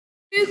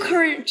2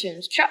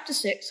 Corinthians chapter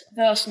 6,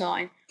 verse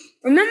 9.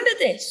 Remember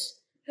this,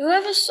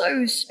 whoever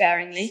sows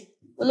sparingly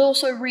will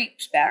also reap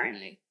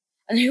sparingly,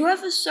 and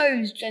whoever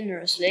sows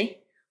generously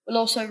will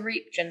also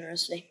reap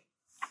generously.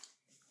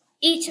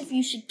 Each of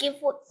you should give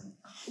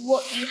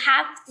what you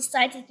have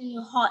decided in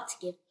your heart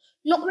to give,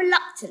 not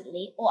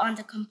reluctantly or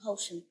under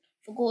compulsion,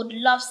 for God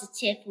loves a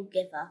cheerful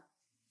giver.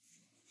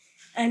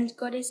 And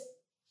God is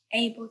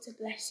able to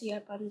bless you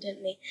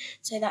abundantly,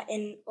 so that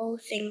in all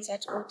things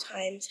at all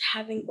times,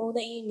 having all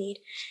that you need,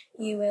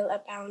 you will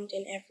abound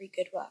in every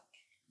good work.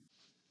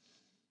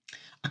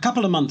 A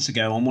couple of months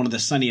ago, on one of the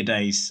sunnier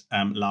days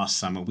last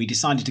summer, we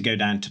decided to go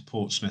down to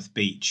Portsmouth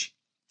Beach.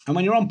 And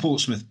when you're on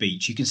Portsmouth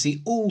Beach, you can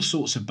see all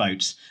sorts of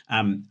boats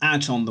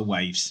out on the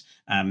waves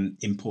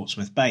in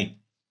Portsmouth Bay.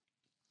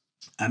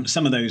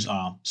 Some of those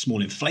are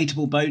small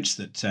inflatable boats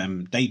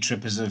that day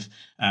trippers have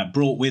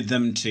brought with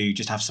them to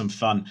just have some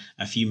fun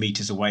a few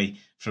metres away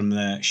from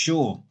the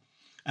shore.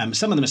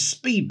 Some of them are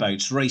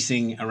speedboats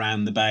racing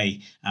around the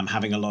bay,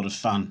 having a lot of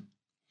fun.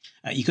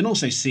 You can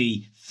also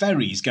see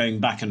ferries going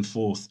back and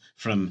forth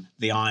from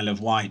the Isle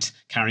of Wight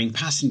carrying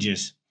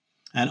passengers.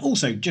 And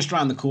also, just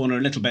around the corner,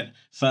 a little bit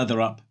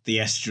further up the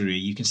estuary,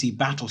 you can see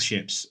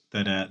battleships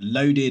that are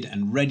loaded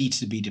and ready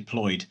to be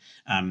deployed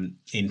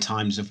in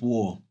times of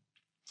war.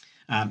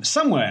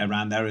 Somewhere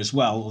around there as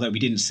well, although we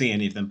didn't see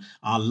any of them,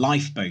 are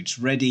lifeboats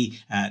ready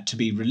to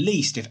be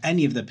released if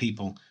any of the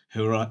people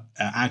who are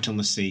out on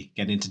the sea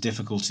get into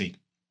difficulty.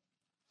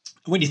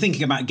 When you're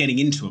thinking about getting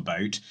into a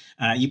boat,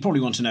 you probably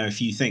want to know a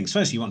few things.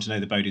 First, you want to know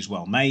the boat is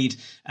well made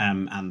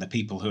and the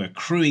people who are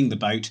crewing the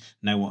boat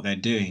know what they're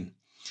doing.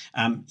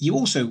 You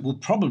also will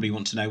probably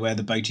want to know where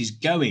the boat is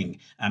going.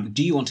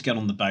 Do you want to get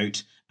on the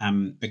boat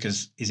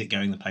because is it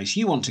going the place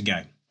you want to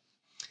go?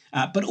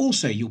 But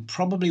also you'll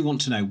probably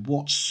want to know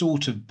what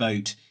sort of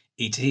boat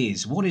it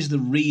is. What is the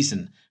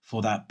reason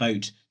for that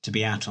boat to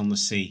be out on the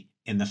sea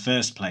in the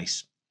first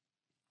place?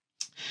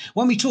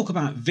 When we talk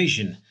about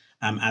vision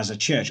as a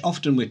church,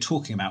 often we're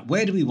talking about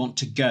where do we want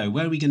to go?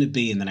 Where are we going to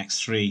be in the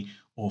next 3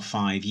 or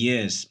 5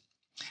 years?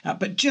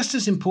 But just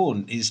as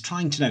important is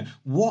trying to know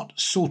what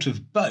sort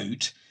of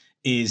boat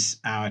is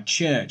our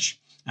church.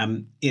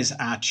 Is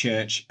our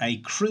church a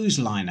cruise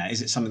liner?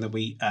 Is it something that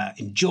we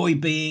enjoy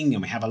being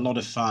and we have a lot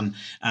of fun,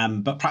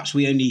 but perhaps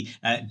we only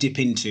dip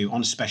into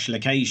on special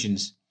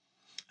occasions?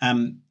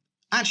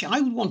 Actually,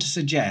 I would want to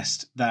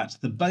suggest that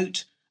the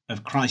boat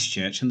of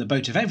Christchurch and the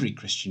boat of every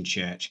Christian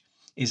church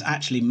is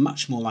actually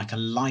much more like a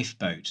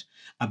lifeboat,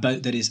 a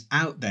boat that is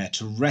out there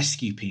to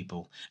rescue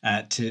people,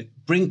 to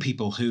bring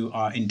people who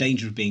are in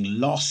danger of being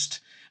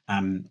lost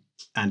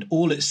and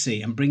all at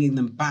sea, and bringing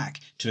them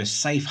back to a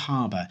safe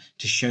harbour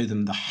to show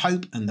them the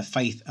hope and the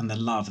faith and the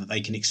love that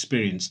they can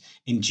experience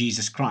in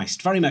Jesus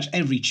Christ. Very much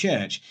every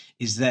church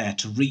is there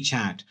to reach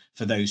out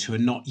for those who are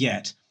not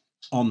yet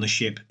on the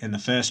ship in the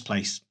first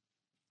place.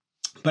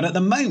 But at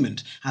the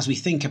moment, as we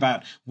think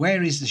about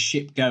where is the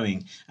ship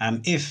going,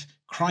 if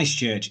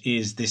Christchurch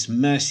is this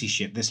mercy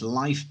ship, this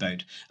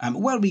lifeboat,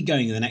 where are we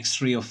going in the next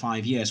 3 or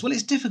 5 years? Well,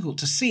 it's difficult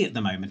to see at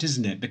the moment,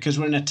 isn't it? Because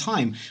we're in a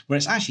time where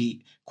it's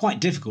actually quite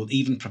difficult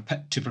even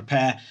to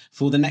prepare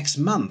for the next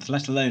month,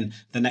 let alone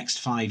the next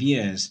 5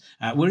 years.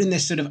 We're in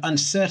this sort of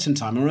uncertain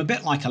time. We're a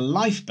bit like a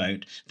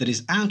lifeboat that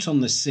is out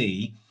on the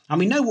sea. And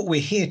we know what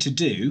we're here to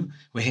do.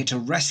 We're here to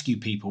rescue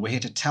people. We're here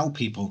to tell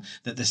people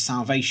that there's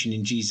salvation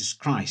in Jesus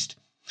Christ.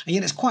 And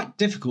yet it's quite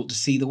difficult to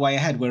see the way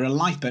ahead. We're a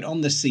lifeboat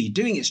on the sea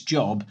doing its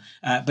job,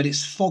 but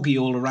it's foggy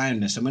all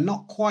around us. And we're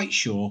not quite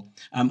sure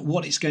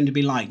what it's going to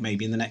be like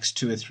maybe in the next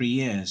 2 or 3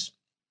 years.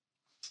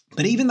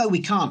 But even though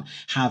we can't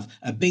have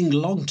a big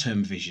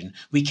long-term vision,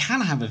 we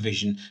can have a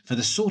vision for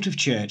the sort of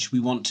church we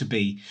want to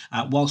be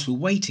whilst we're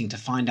waiting to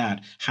find out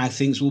how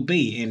things will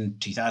be in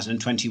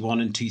 2021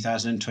 and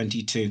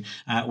 2022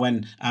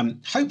 when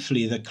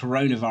hopefully the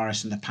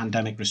coronavirus and the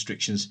pandemic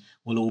restrictions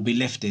will all be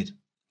lifted.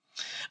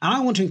 And I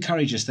want to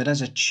encourage us that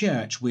as a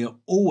church, we are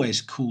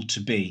always called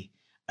to be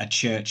a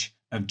church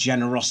of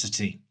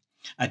generosity,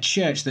 a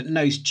church that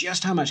knows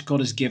just how much God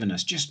has given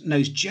us, just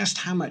knows just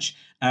how much,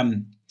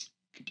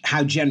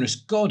 how generous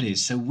God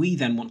is. So we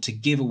then want to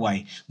give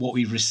away what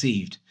we've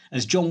received.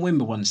 As John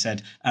Wimber once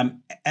said,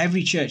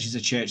 every church is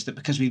a church that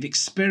because we've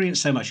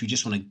experienced so much, we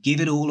just want to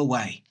give it all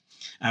away.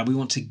 We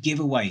want to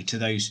give away to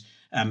those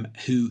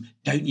who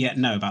don't yet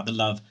know about the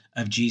love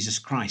of Jesus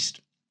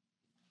Christ.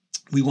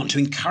 We want to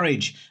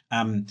encourage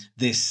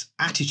this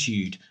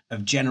attitude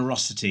of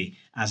generosity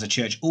as a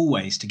church,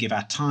 always to give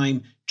our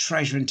time,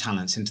 treasure and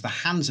talents into the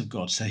hands of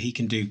God so he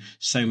can do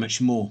so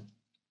much more.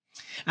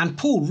 And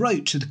Paul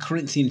wrote to the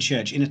Corinthian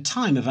church in a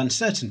time of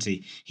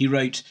uncertainty. He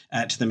wrote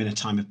to them in a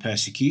time of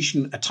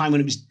persecution, a time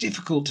when it was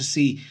difficult to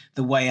see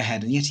the way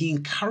ahead, and yet he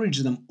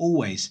encouraged them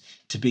always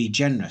to be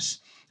generous.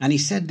 And he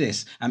said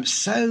this,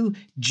 sow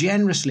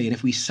generously, and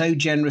if we sow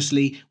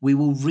generously, we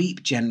will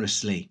reap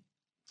generously.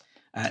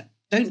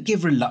 Don't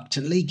give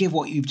reluctantly, give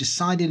what you've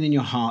decided in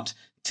your heart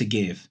to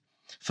give.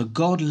 For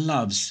God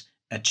loves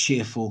a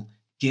cheerful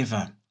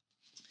giver.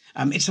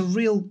 It's a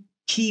real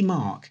key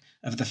mark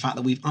of the fact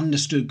that we've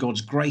understood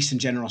God's grace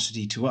and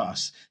generosity to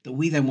us, that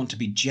we then want to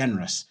be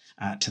generous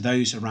to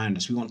those around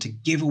us. We want to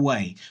give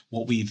away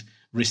what we've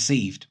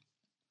received.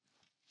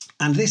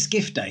 And this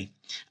gift day,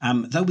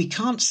 though we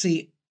can't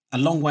see a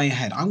long way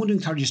ahead, I want to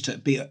encourage us to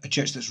be a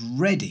church that's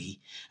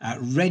ready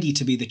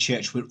to be the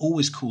church we're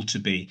always called to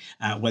be,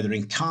 whether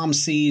in calm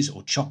seas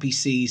or choppy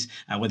seas,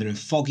 whether in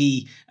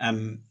foggy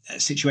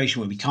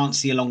situation where we can't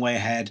see a long way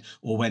ahead,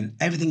 or when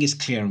everything is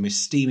clear and we're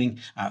steaming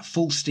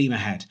full steam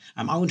ahead.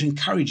 I want to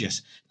encourage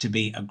us to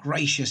be a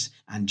gracious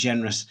and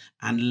generous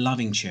and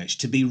loving church,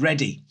 to be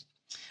ready.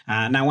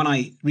 Now, when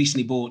I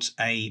recently bought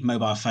a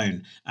mobile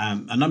phone,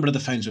 a number of the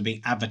phones were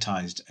being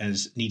advertised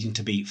as needing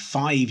to be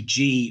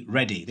 5G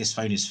ready. This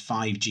phone is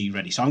 5G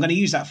ready. So I'm going to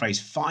use that phrase,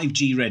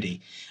 5G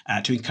ready,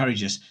 to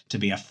encourage us to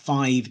be a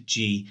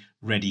 5G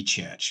ready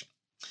church.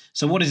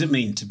 So what does it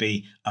mean to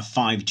be a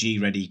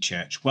 5G ready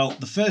church? Well,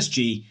 the first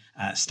G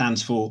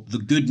stands for the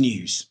good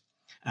news.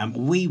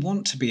 We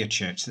want to be a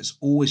church that's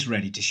always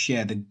ready to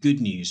share the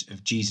good news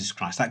of Jesus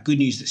Christ, that good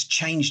news that's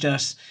changed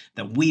us,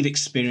 that we've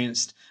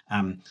experienced,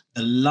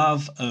 the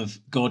love of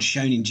God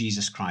shown in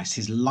Jesus Christ,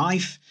 his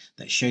life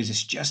that shows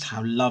us just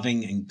how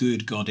loving and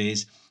good God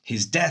is,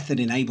 his death that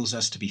enables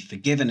us to be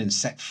forgiven and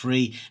set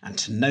free and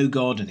to know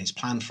God and his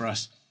plan for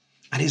us,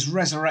 and his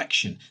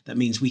resurrection that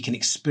means we can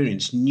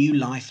experience new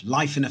life,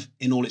 life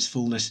in all its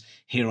fullness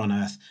here on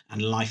earth,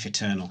 and life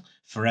eternal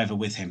forever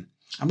with him.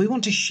 And we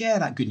want to share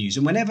that good news.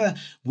 And whenever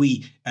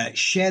we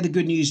share the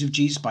good news of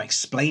Jesus by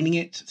explaining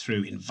it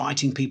through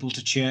inviting people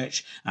to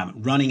church,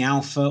 running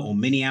alpha or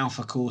mini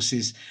alpha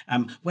courses,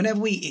 whenever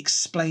we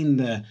explain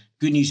the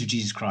good news of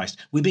Jesus Christ,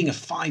 we're being a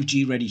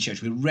 5G ready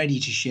church. We're ready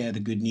to share the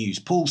good news.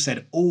 Peter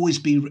said, always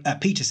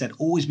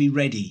be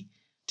ready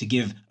to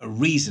give a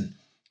reason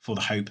for the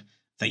hope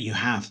that you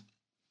have.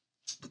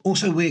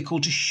 Also, we're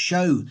called to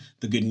show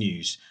the good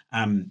news,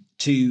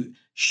 to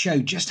show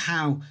just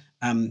how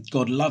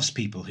God loves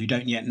people who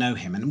don't yet know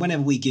him. And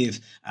whenever we give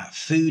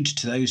food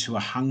to those who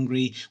are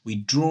hungry, we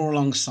draw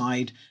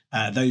alongside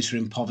those who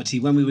are in poverty.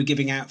 When we were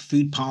giving out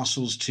food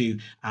parcels to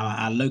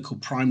our local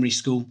primary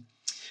school,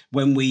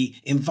 when we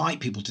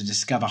invite people to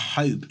discover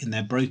hope in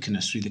their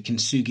brokenness through the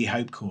Kintsugi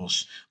Hope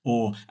course,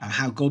 or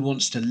how God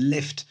wants to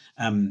lift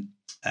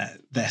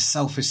their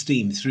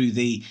self-esteem through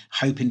the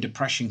Hope in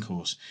Depression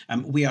course,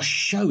 we are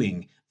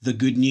showing the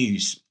good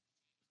news.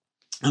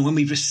 And when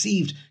we've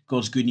received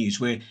God's good news,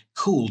 we're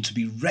called to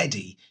be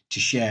ready to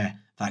share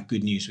that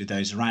good news with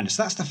those around us.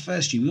 That's the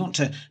first G. We want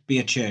to be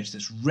a church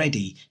that's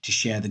ready to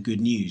share the good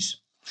news.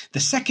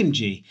 The second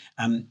G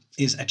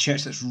is a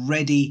church that's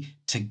ready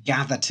to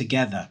gather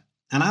together.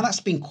 And now that's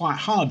been quite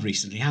hard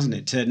recently, hasn't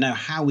it, to know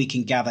how we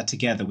can gather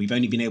together. We've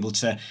only been able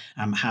to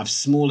have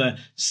smaller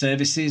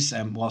services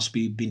whilst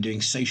we've been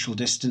doing social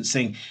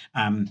distancing.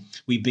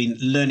 We've been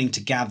learning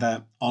to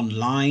gather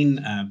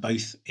online,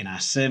 both in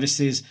our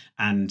services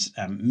and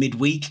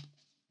midweek.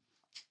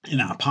 In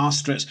our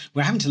pastorates,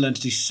 we're having to learn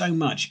to do so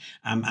much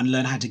and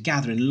learn how to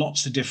gather in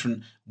lots of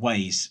different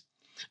ways.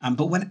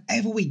 But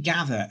whenever we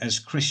gather as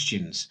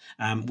Christians,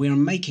 we are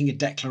making a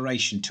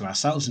declaration to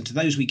ourselves and to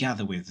those we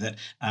gather with that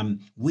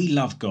we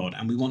love God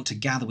and we want to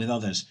gather with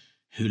others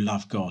who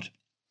love God.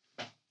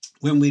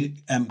 When we're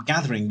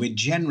gathering, we're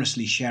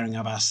generously sharing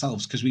of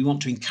ourselves because we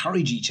want to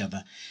encourage each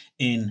other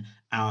in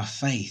our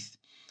faith.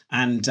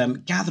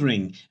 And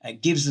gathering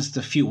gives us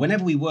the fuel.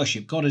 Whenever we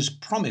worship, God has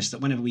promised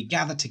that whenever we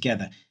gather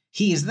together,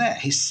 he is there.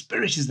 His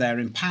Spirit is there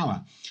in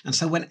power. And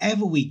so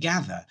whenever we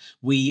gather,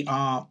 we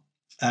are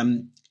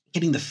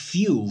getting the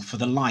fuel for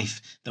the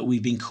life that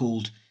we've been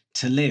called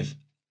to live.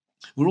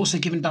 We're also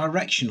given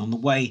direction on the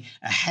way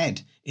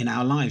ahead in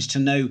our lives to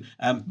know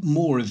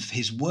more of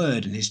his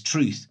word and his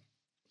truth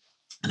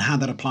and how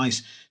that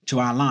applies to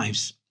our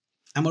lives.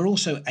 And we're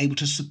also able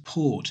to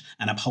support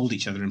and uphold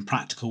each other in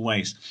practical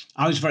ways.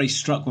 I was very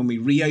struck when we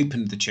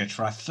reopened the church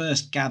for our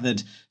first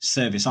gathered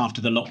service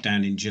after the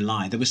lockdown in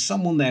July. There was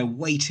someone there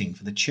waiting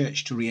for the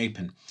church to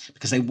reopen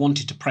because they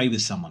wanted to pray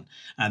with someone.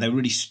 They were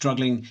really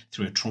struggling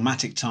through a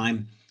traumatic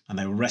time and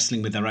they were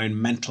wrestling with their own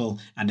mental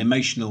and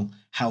emotional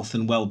health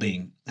and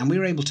well-being. And we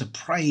were able to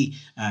pray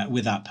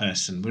with that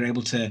person. We were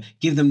able to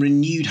give them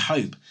renewed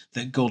hope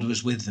that God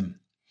was with them.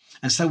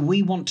 And so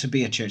we want to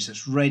be a church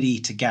that's ready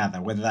to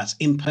gather, whether that's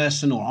in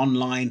person or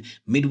online,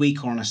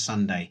 midweek or on a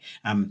Sunday,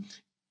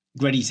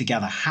 ready to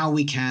gather how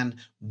we can,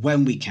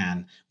 when we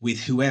can, with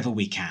whoever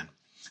we can.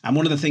 And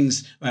one of the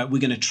things we're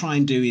going to try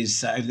and do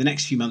is over the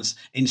next few months,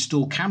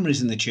 install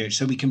cameras in the church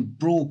so we can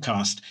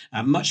broadcast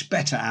much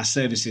better our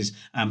services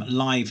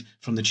live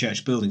from the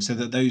church building so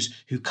that those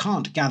who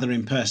can't gather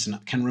in person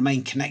can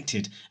remain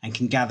connected and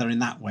can gather in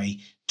that way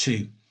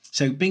too.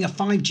 So being a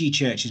 5G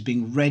church is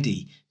being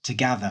ready to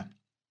gather.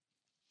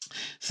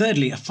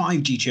 Thirdly, a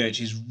 5G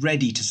church is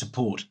ready to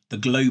support the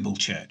global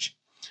church.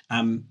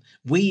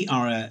 We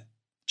are a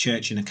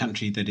church in a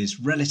country that is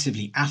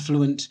relatively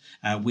affluent.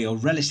 We are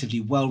relatively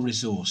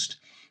well-resourced,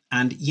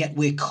 and yet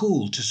we're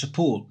called to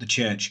support the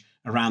church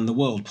around the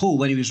world. Paul,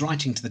 when he was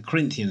writing to the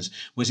Corinthians,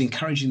 was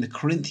encouraging the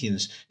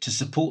Corinthians to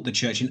support the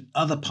church in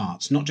other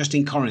parts, not just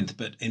in Corinth,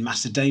 but in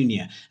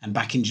Macedonia and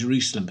back in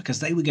Jerusalem, because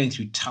they were going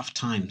through tough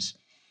times.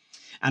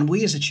 And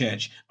we as a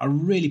church are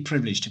really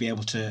privileged to be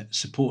able to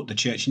support the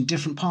church in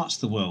different parts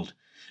of the world.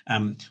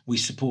 We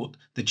support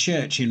the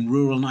church in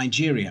rural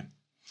Nigeria.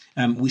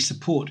 We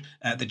support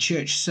the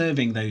church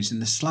serving those in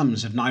the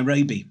slums of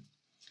Nairobi.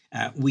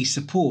 We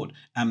support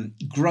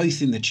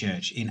growth in the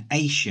church in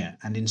Asia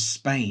and in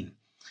Spain.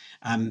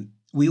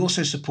 We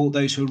also support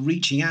those who are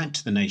reaching out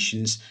to the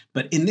nations,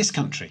 but in this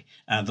country,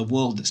 the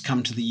world that's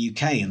come to the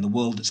UK and the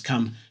world that's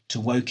come to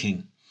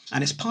Woking.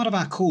 And it's part of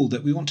our call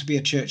that we want to be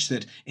a church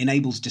that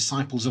enables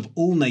disciples of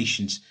all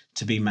nations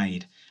to be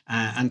made.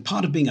 And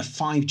part of being a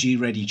 5G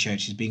ready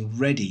church is being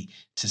ready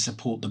to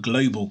support the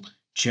global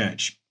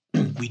church.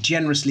 We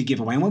generously give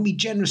away. And when we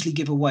generously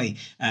give away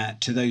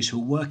to those who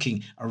are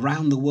working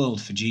around the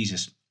world for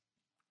Jesus,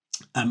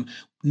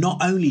 not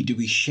only do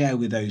we share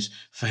with those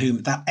for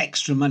whom that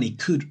extra money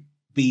could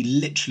be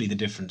literally the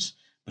difference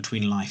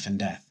between life and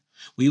death,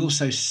 we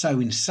also sow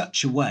in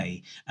such a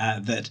way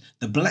that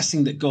the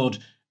blessing that God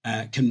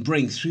can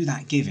bring through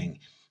that giving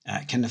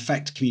can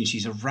affect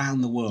communities around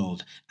the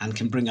world and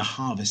can bring a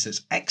harvest that's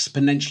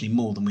exponentially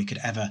more than we could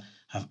ever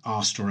have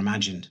asked or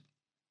imagined.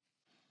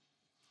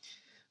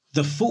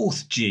 The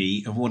fourth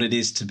G of what it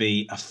is to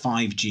be a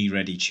 5G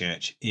ready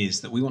church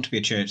is that we want to be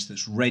a church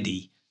that's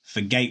ready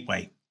for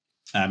Gateway.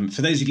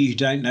 For those of you who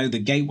don't know, the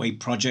Gateway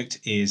project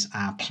is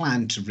our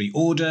plan to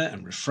reorder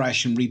and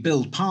refresh and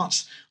rebuild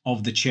parts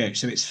of the church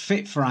so it's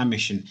fit for our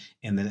mission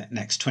in the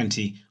next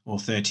 20 or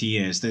 30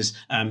 years. There's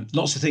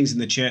lots of things in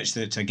the church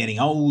that are getting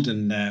old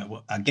and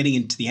are getting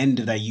into the end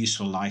of their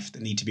useful life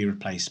that need to be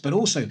replaced. But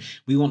also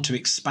we want to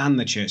expand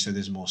the church so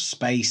there's more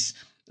space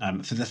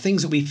for the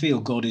things that we feel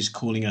God is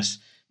calling us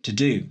to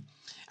do.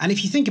 And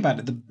if you think about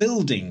it, the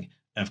building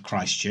of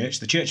Christ Church,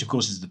 the church, of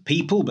course, is the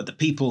people, but the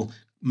people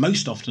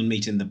most often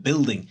meet in the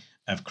building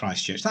of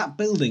Christ Church. That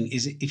building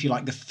is, if you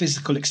like, the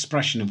physical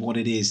expression of what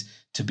it is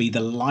to be the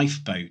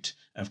lifeboat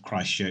of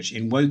Christ Church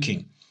in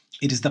Woking.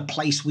 It is the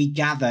place we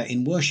gather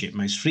in worship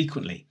most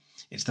frequently.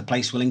 It's the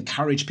place we'll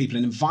encourage people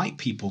and invite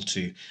people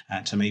to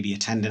maybe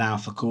attend an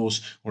Alpha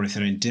course, or if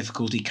they're in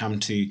difficulty, come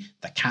to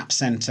the CAP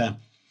Centre.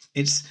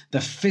 It's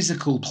the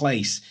physical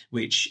place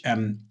which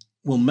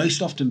will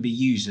most often be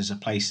used as a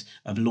place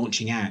of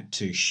launching out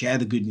to share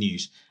the good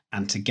news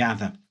and to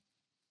gather.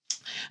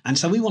 And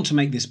so we want to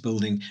make this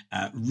building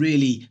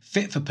really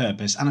fit for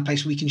purpose and a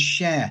place where we can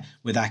share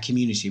with our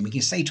community. And we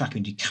can say to our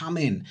community, come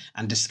in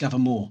and discover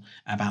more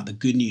about the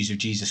good news of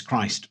Jesus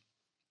Christ.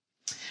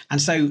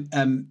 And so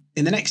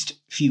in the next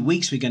few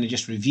weeks, we're going to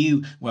just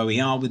review where we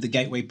are with the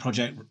Gateway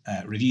project,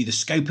 review the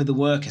scope of the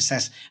work,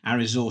 assess our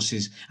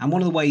resources. And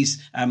one of the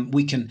ways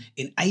we can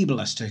enable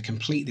us to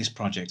complete this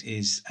project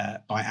is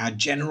by our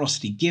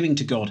generosity, giving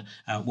to God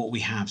what we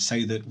have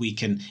so that we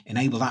can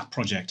enable that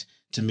project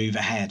to move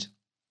ahead.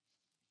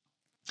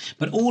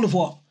 But all of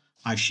what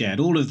I've shared,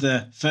 all of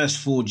the first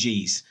 4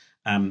 Gs,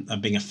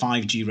 of being a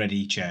 5G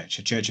ready church,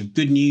 a church of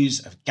good news,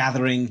 of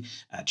gathering,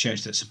 a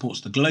church that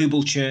supports the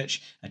global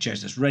church, a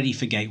church that's ready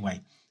for Gateway,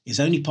 is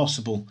only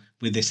possible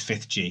with this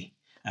 5th G,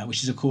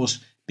 which is, of course,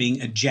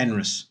 being a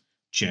generous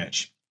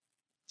church.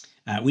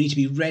 We need to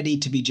be ready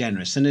to be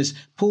generous. And as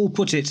Paul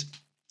put it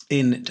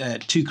in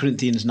 2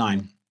 Corinthians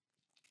 9,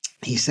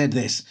 he said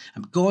this,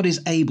 God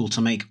is able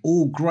to make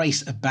all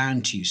grace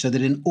abound to you, so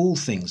that in all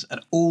things,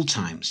 at all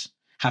times,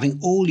 having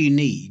all you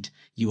need,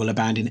 you will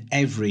abound in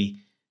every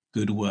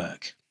good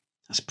work.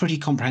 That's pretty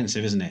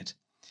comprehensive, isn't it?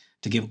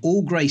 To give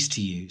all grace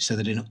to you, so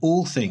that in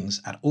all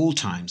things, at all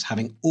times,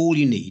 having all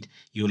you need,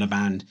 you will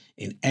abound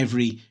in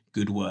every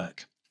good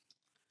work.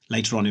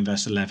 Later on in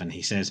verse 11,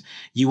 he says,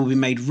 you will be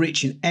made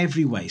rich in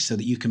every way, so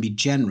that you can be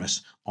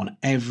generous on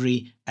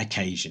every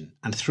occasion.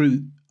 And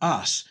through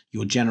us,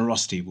 your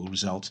generosity will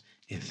result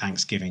in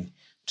thanksgiving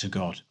to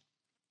God.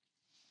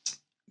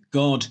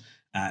 God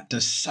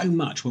does so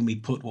much when we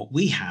put what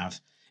we have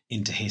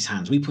into his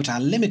hands. We put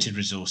our limited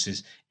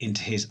resources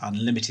into his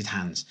unlimited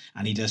hands,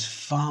 and he does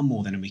far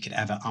more than we could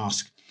ever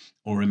ask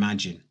or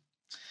imagine.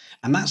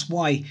 And that's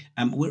why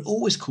we're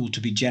always called to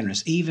be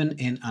generous, even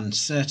in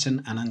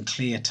uncertain and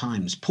unclear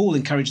times. Paul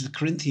encouraged the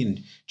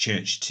Corinthian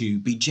church to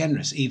be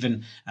generous,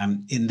 even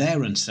in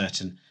their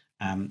uncertain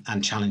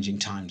and challenging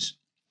times,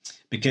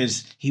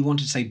 because he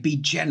wanted to say, be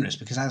generous,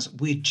 because as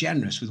we're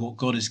generous with what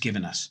God has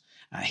given us,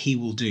 he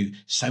will do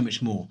so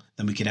much more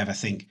than we could ever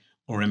think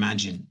or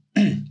imagine.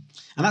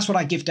 And that's what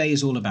our Gift Day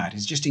is all about.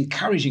 It's just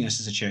encouraging us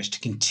as a church to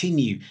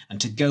continue and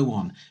to go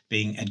on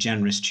being a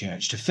generous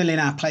church, to fill in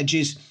our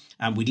pledges.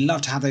 And we'd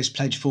love to have those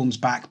pledge forms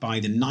back by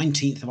the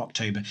 19th of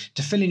October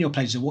to fill in your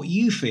pledges of what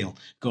you feel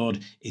God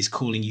is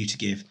calling you to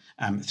give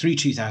through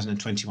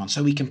 2021,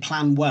 so we can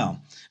plan well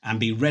and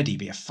be ready,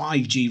 be a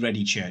 5G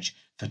ready church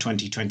for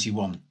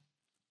 2021.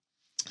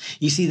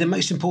 You see, the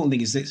most important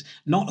thing is that it's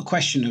not a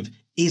question of,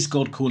 is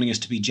God calling us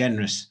to be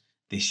generous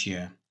this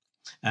year?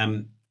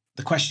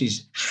 The question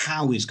is,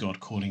 how is God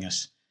calling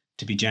us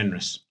to be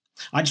generous?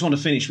 I just want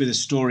to finish with a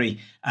story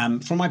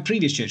from my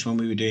previous church when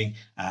we were doing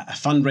a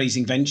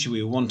fundraising venture.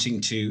 We were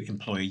wanting to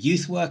employ a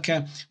youth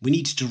worker. We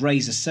needed to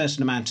raise a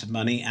certain amount of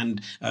money,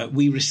 and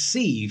we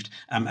received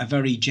a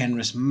very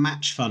generous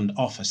match fund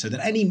offer so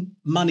that any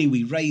money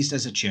we raised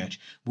as a church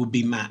would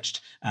be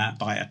matched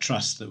by a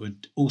trust that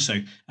would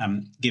also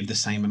give the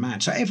same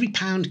amount. So every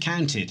pound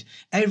counted.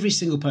 Every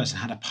single person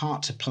had a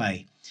part to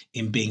play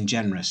in being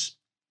generous.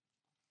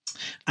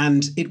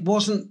 And it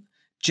wasn't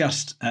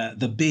just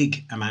the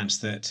big amounts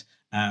that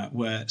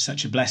were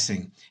such a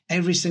blessing.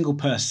 Every single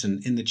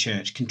person in the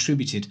church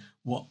contributed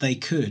what they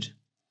could.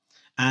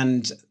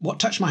 And what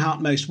touched my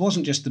heart most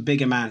wasn't just the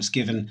big amounts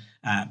given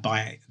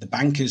by the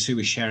bankers who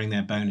were sharing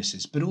their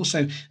bonuses, but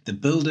also the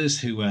builders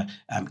who were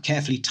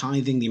carefully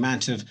tithing the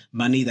amount of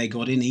money they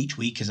got in each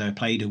week as they were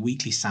paid a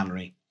weekly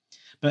salary.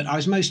 But I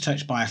was most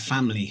touched by a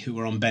family who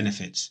were on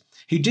benefits,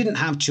 who didn't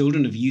have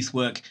children of youth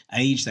work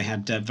age. They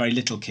had very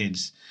little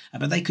kids,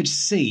 but they could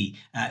see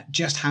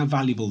just how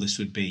valuable this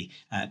would be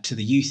to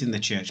the youth in the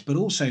church. But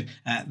also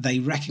they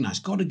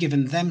recognised God had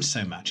given them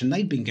so much, and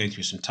they'd been going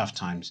through some tough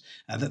times,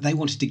 that they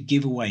wanted to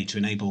give away to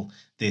enable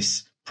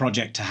this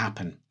project to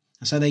happen.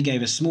 And so they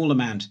gave a small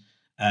amount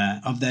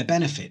of their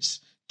benefits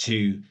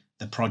to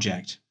the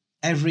project.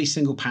 Every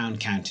single pound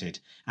counted,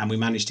 and we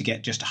managed to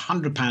get just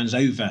 £100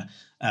 over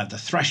the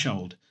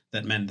threshold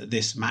that meant that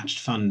this matched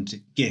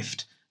fund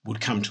gift would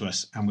come to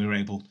us, and we were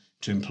able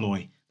to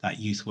employ that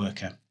youth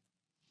worker.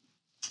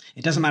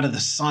 It doesn't matter the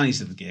size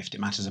of the gift, it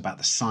matters about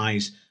the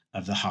size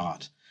of the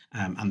heart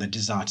and the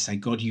desire to say,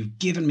 God, you've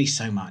given me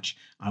so much,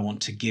 I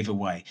want to give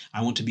away.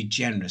 I want to be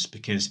generous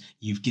because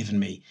you've given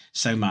me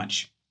so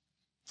much.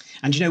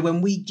 And you know,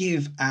 when we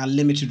give our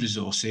limited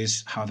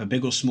resources, however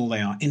big or small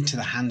they are, into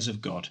the hands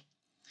of God,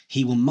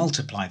 he will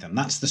multiply them.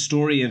 That's the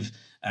story of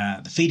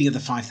the feeding of the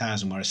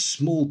 5,000, where a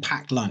small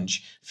packed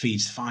lunch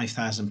feeds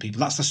 5,000 people.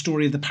 That's the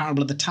story of the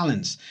parable of the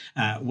talents,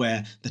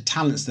 where the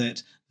talents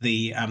that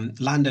the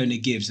landowner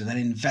gives are then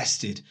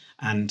invested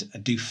and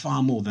do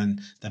far more than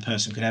the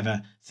person could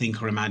ever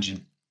think or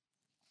imagine.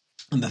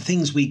 And the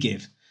things we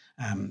give,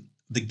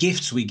 the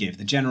gifts we give,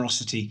 the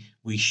generosity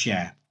we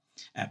share,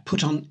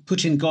 put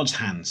in God's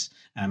hands,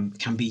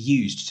 can be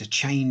used to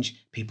change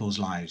people's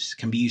lives,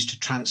 can be used to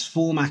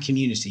transform our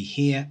community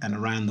here and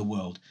around the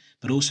world,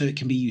 but also it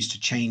can be used to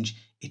change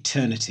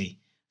eternity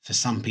for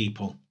some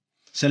people.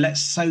 So let's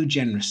sow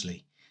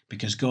generously,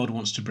 because God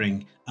wants to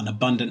bring an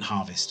abundant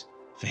harvest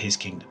for his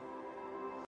kingdom.